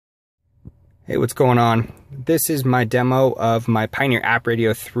Hey, what's going on? This is my demo of my Pioneer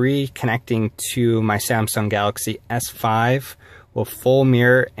AppRadio 3 connecting to my Samsung Galaxy S5 with full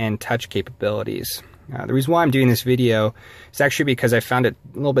mirror and touch capabilities. The reason why I'm doing this video is actually because I found it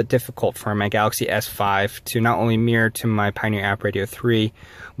a little bit difficult for my Galaxy S5 to not only mirror to my Pioneer AppRadio 3,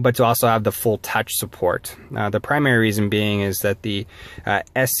 but to also have the full touch support. The primary reason being is that the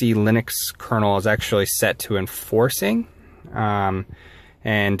SE Linux kernel is actually set to enforcing.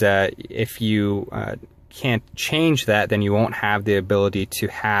 If you can't change that, then you won't have the ability to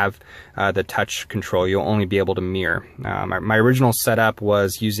have the touch control. You'll only be able to mirror. My original setup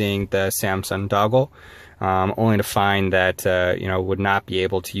was using the Samsung dongle, only to find that would not be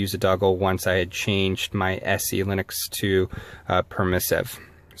able to use the dongle once I had changed my SE Linux to permissive.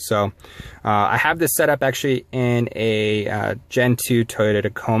 So I have this set up actually in a Gen 2 Toyota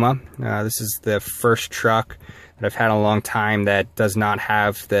Tacoma. This is the first truck that I've had a long time that does not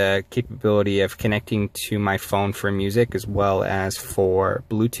have the capability of connecting to my phone for music as well as for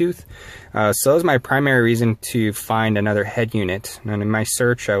Bluetooth. So that was my primary reason to find another head unit. And in my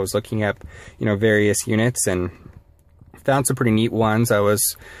search, I was looking up, various units and found some pretty neat ones. I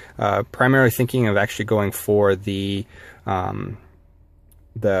was primarily thinking of actually going for the Parrot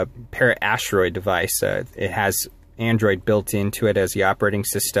Asteroid device. It has Android built into it as the operating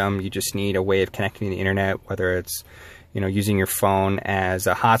system. You just need a way of connecting to the internet, whether it's using your phone as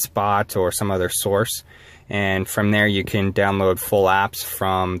a hotspot or some other source. And from there you can download full apps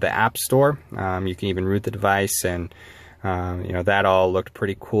from the App Store. You can even root the device, and that all looked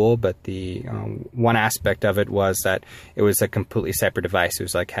pretty cool. But the one aspect of it was that it was a completely separate device. It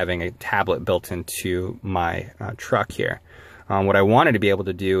was like having a tablet built into my truck here. What I wanted to be able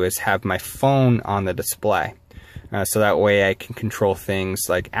to do is have my phone on the display. So that way I can control things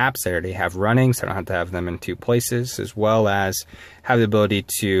like apps I already have running, so I don't have to have them in two places, as well as have the ability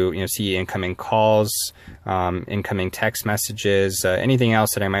to see incoming calls, incoming text messages, anything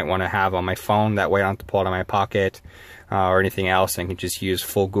else that I might want to have on my phone. That way I don't have to pull it out of my pocket or anything else. I can just use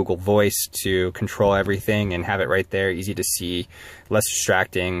full Google Voice to control everything and have it right there, easy to see, less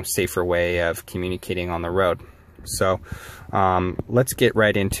distracting, safer way of communicating on the road. So let's get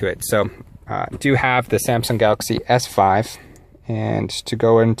right into it. So I do have the Samsung Galaxy S5, and to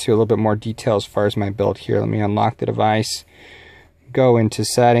go into a little bit more detail as far as my build here, let me unlock the device, go into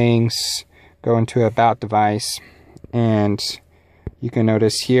settings, go into about device, and you can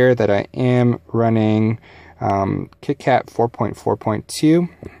notice here that I am running KitKat 4.4.2,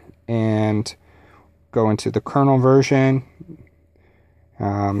 and go into the kernel version.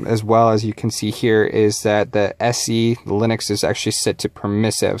 As well as you can see here is that the SE, the Linux, is actually set to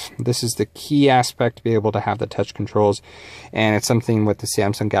permissive. This is the key aspect to be able to have the touch controls, and it's something with the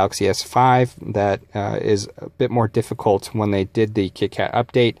Samsung Galaxy S5 that is a bit more difficult. When they did the KitKat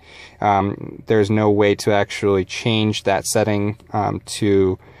update, there's no way to actually change that setting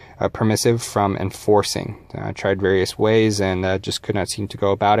to permissive from enforcing. I tried various ways and just could not seem to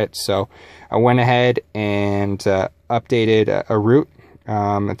go about it. So I went ahead and updated a root.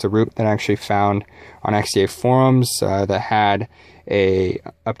 It's a root that I actually found on XDA forums that had a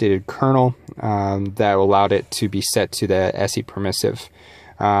updated kernel that allowed it to be set to the SE permissive.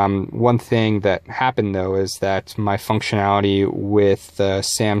 One thing that happened though is that my functionality with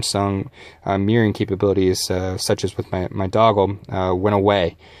Samsung mirroring capabilities, such as with my dongle, went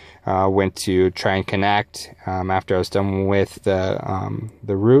away. Went to try and connect after I was done with the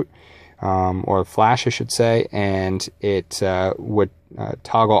root. Or flash, I should say, and it would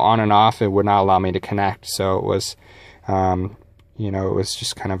toggle on and off. It would not allow me to connect, so it was, it was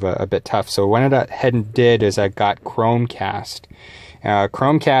just kind of a bit tough. So what I went ahead and did is I got Chromecast.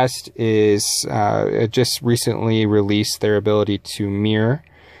 Chromecast is just recently released their ability to mirror,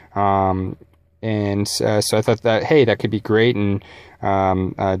 so I thought that, hey, that could be great, and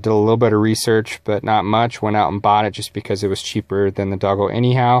did a little bit of research, but not much. Went out and bought it just because it was cheaper than the dongle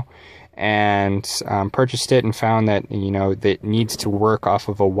anyhow, and purchased it and found that that it needs to work off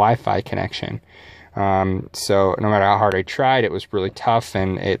of a Wi-Fi connection. So no matter how hard I tried, it was really tough,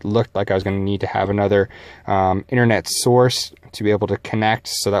 and it looked like I was going to need to have another internet source to be able to connect,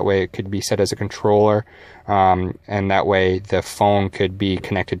 so that way it could be set as a controller, and that way the phone could be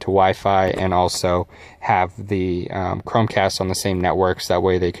connected to Wi-Fi and also have the Chromecast on the same networks. That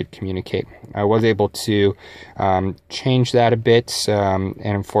way they could communicate. I was able to change that a bit, and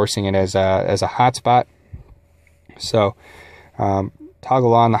enforcing it as a hotspot. So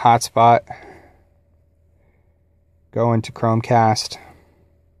toggle on the hotspot, go into Chromecast,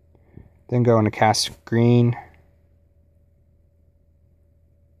 then go into cast screen.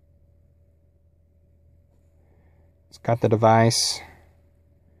 It's got the device.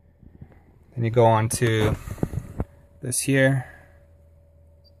 Then you go on to this here,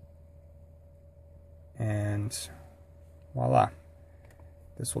 and voila.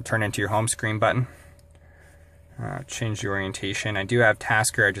 This will turn into your home screen button. Change the orientation. I do have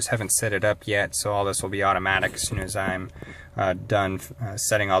Tasker, I just haven't set it up yet, so all this will be automatic as soon as I'm done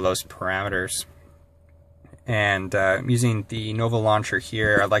setting all those parameters. And using the Nova Launcher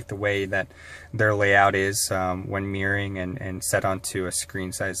here, I like the way that their layout is when mirroring and set onto a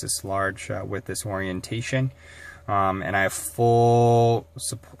screen size this large with this orientation. And I have full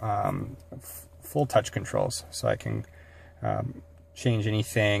touch controls, so I can change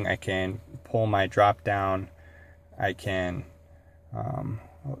anything. I can pull my drop down. I can, oh,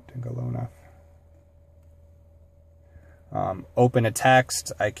 it didn't go low enough. Open a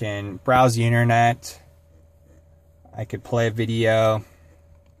text. I can browse the internet. I could play a video,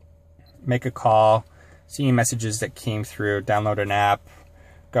 make a call, see any messages that came through, download an app,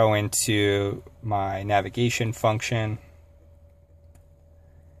 go into my navigation function,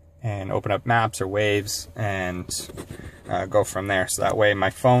 and open up maps or waves, and go from there. So that way my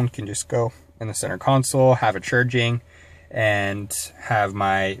phone can just go in the center console, have it charging, and have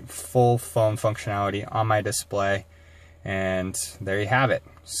my full phone functionality on my display. And there you have it.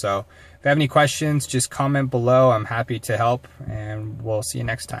 So if you have any questions, just comment below. I'm happy to help, and we'll see you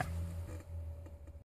next time.